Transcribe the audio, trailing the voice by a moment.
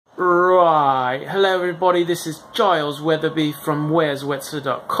Right, hello everybody, this is Giles Weatherbee from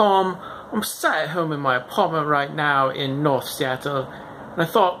whereswetzler.com. I'm sat at home in my apartment right now in North Seattle, and I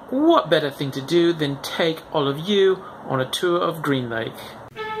thought, what better thing to do than take all of you on a tour of Greenlake.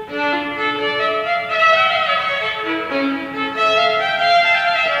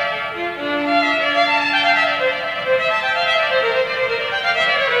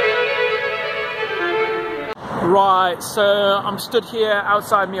 Right, so I'm stood here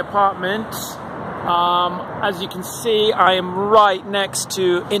outside my apartment. As you can see, I am right next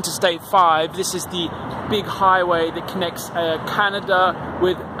to Interstate 5. This is the big highway that connects Canada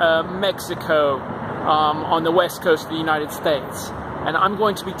with Mexico on the west coast of the United States. And I'm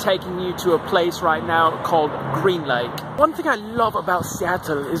going to be taking you to a place right now called Greenlake. One thing I love about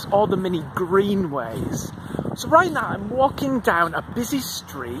Seattle is all the many greenways. So right now I'm walking down a busy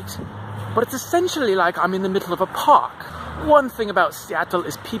street, but it's essentially like I'm in the middle of a park. One thing about Seattle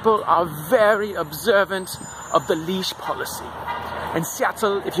is people are very observant of the leash policy. In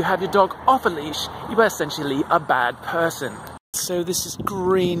Seattle, if you have your dog off a leash, you are essentially a bad person. So this is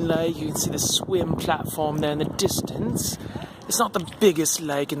Greenlake. You can see the swim platform there in the distance. It's not the biggest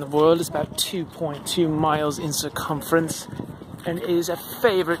lake in the world. It's about 2.2 miles in circumference. And it is a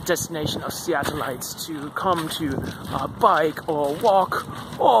favorite destination of Seattleites to come to bike or walk,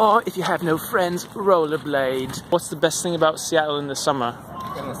 or if you have no friends, rollerblade. What's the best thing about Seattle in the summer?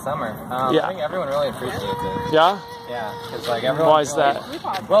 In the summer? Yeah. I think everyone really appreciates it. Yeah? Yeah, because like everyone... Why is that?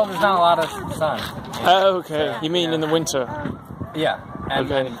 Well, there's not a lot of sun. Oh, okay. So, you mean in the winter? Yeah,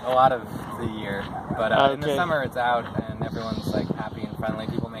 and okay. A lot of the year. But okay. In the summer it's out and everyone's like happy and friendly.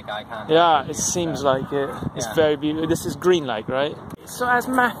 People make eye contact. Yeah, it seems like it. It's very beautiful. This is Greenlake, right? So as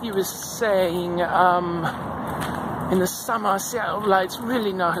Matthew was saying, in the summer, Seattleites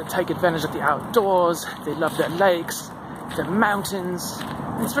really know how to take advantage of the outdoors. They love their lakes, their mountains.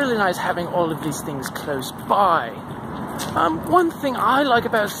 And it's really nice having all of these things close by. One thing I like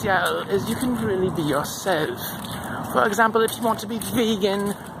about Seattle is you can really be yourself. For example, if you want to be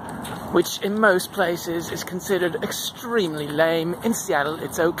vegan, which in most places is considered extremely lame, in Seattle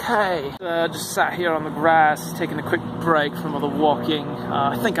it's okay. Just sat here on the grass, taking a quick break from all the walking.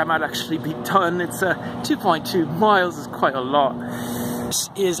 I think I might actually be done. It's 2.2 miles is quite a lot. This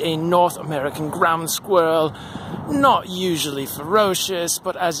is a North American ground squirrel, not usually ferocious,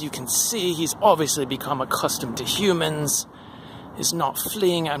 but as you can see, he's obviously become accustomed to humans. Is not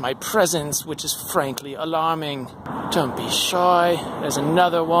fleeing at my presence, which is frankly alarming. Don't be shy. There's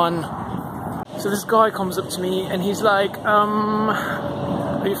another one. So this guy comes up to me and he's like,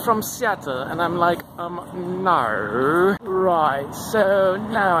 are you from Seattle? And I'm like, no. Right, so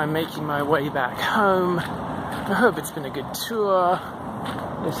now I'm making my way back home. I hope it's been a good tour.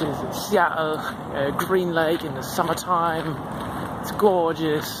 This is Seattle, Greenlake in the summertime. It's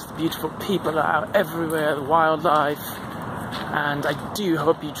gorgeous. The beautiful people are out everywhere, the wildlife. And I do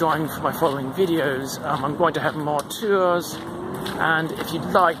hope you join me for my following videos. I'm going to have more tours, and if you'd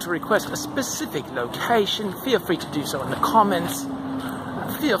like to request a specific location, feel free to do so in the comments.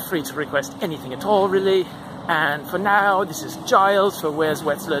 Feel free to request anything at all, really. And for now, this is Giles for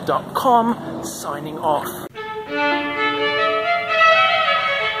whereswetzler.com, signing off.